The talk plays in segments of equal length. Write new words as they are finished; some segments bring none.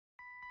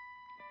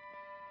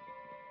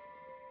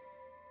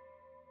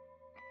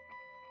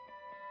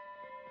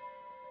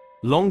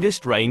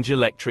Longest range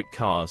electric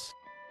cars.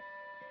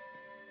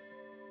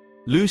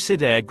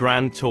 Lucid Air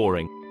Grand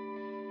Touring.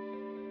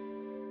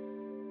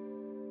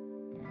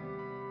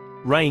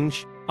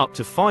 Range, up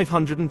to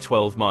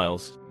 512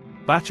 miles.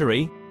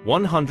 Battery,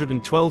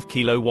 112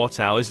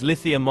 kWh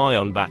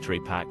lithium-ion battery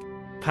pack.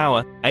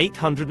 Power,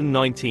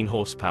 819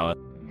 horsepower.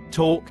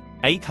 Torque,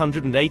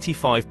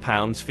 885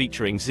 pounds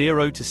featuring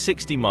 0 to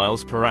 60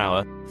 miles per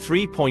hour,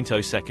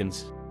 3.0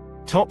 seconds.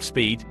 Top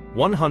speed,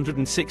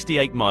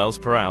 168 miles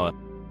per hour.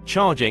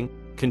 Charging,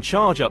 can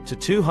charge up to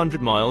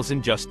 200 miles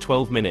in just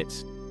 12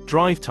 minutes.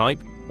 Drive type,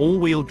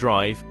 all-wheel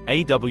drive,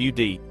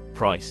 AWD.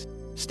 Price.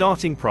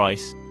 Starting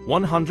price,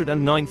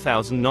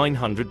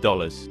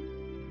 $109,900.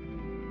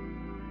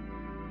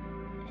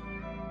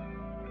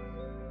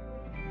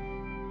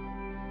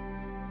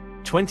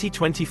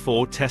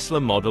 (2024)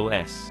 Tesla Model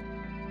S.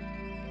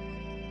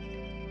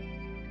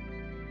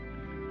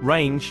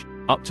 Range,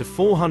 up to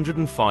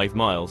 405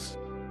 miles.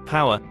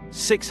 Power,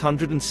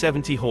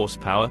 670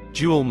 horsepower,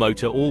 dual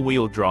motor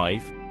all-wheel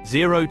drive,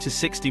 0 to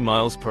 60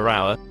 miles per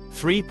hour,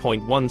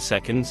 3.1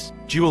 seconds,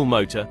 dual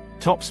motor,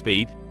 top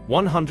speed,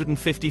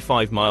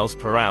 155 miles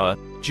per hour,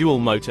 dual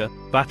motor,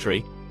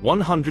 battery,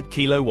 100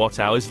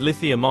 kWh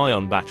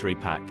lithium-ion battery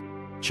pack.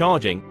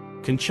 Charging,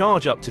 can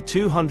charge up to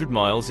 200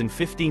 miles in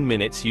 15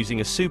 minutes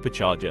using a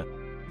supercharger.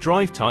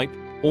 Drive type,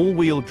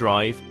 all-wheel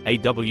drive,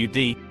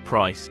 AWD.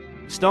 Price.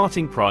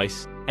 Starting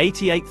price,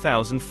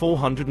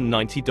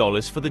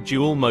 $88,490 for the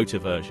dual motor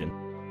version.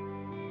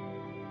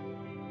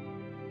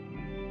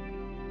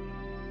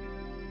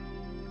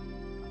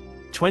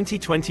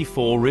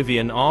 (2024)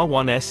 Rivian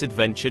R1S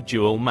Adventure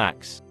Dual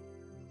Max.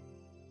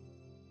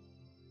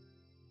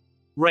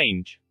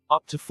 Range,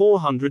 up to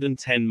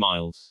 410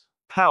 miles.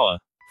 Power,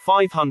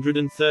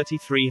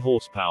 533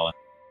 horsepower.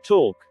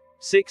 Torque,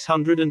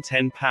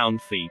 610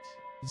 pound-feet.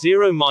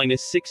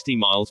 0–60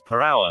 miles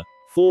per hour,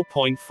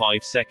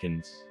 4.5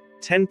 seconds.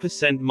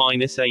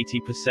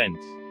 10%–80%.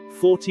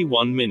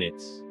 41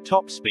 minutes.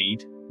 Top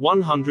speed,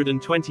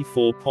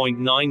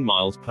 124.9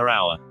 miles per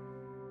hour.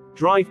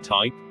 Drive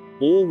type,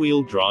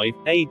 all-wheel drive,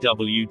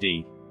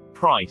 AWD.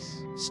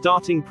 Price.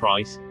 Starting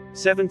price,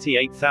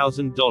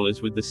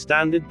 $78,000 with the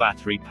standard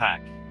battery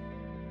pack.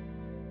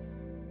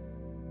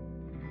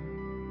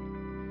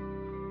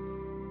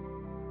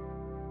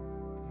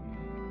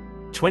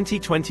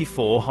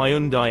 (2024)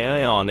 Hyundai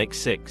IONIQ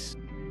 6.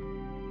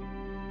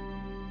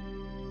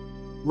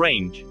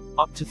 Range,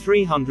 up to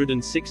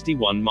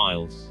 361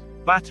 miles.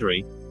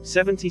 Battery,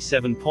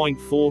 77.4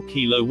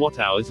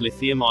 kWh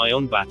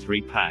lithium-ion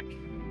battery pack.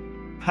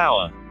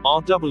 Power,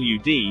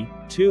 RWD,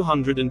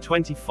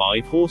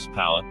 225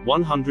 horsepower,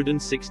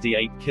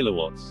 168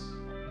 kilowatts.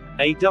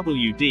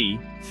 AWD,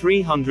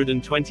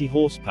 320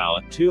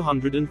 horsepower,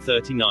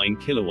 239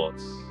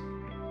 kilowatts.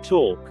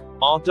 Torque,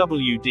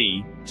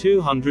 RWD,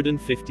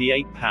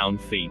 258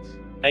 pound-feet.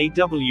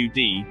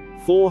 AWD,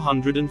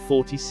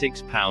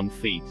 446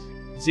 pound-feet.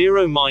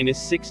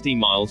 0–60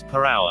 miles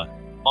per hour.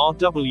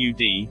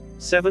 RWD,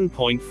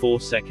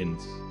 7.4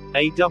 seconds.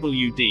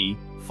 AWD,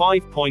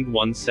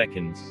 5.1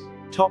 seconds.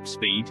 Top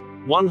speed,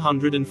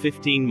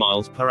 115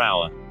 miles per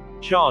hour.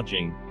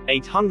 Charging,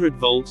 800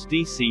 volts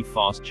DC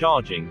fast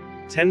charging,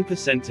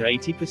 10% to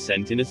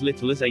 80% in as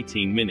little as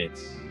 18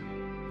 minutes.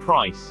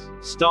 Price.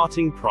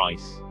 Starting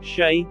price,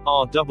 Shay,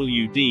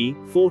 RWD,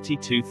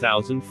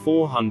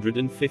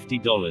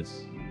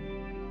 $42,450.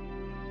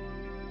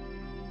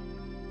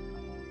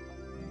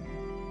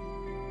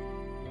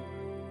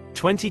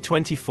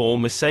 (2024)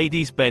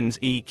 Mercedes-Benz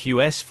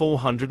EQS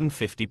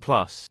 450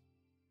 Plus.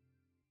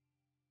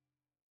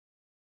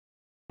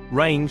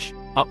 Range,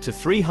 up to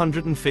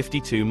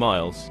 352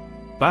 miles.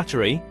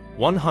 Battery,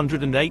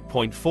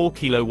 108.4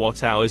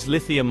 kWh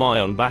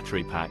lithium-ion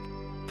battery pack.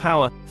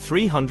 Power,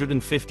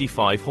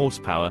 355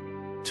 horsepower.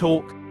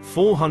 Torque,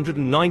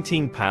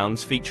 419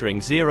 pounds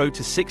featuring 0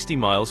 to 60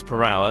 miles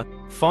per hour,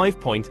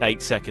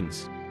 5.8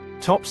 seconds.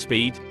 Top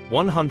speed,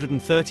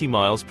 130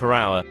 miles per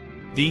hour.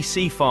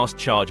 DC fast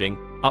charging,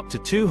 up to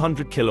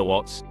 200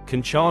 kilowatts,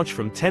 can charge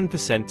from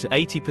 10% to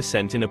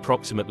 80% in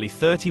approximately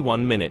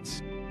 31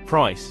 minutes.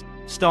 Price,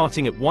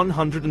 starting at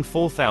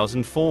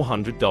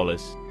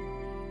 $104,400.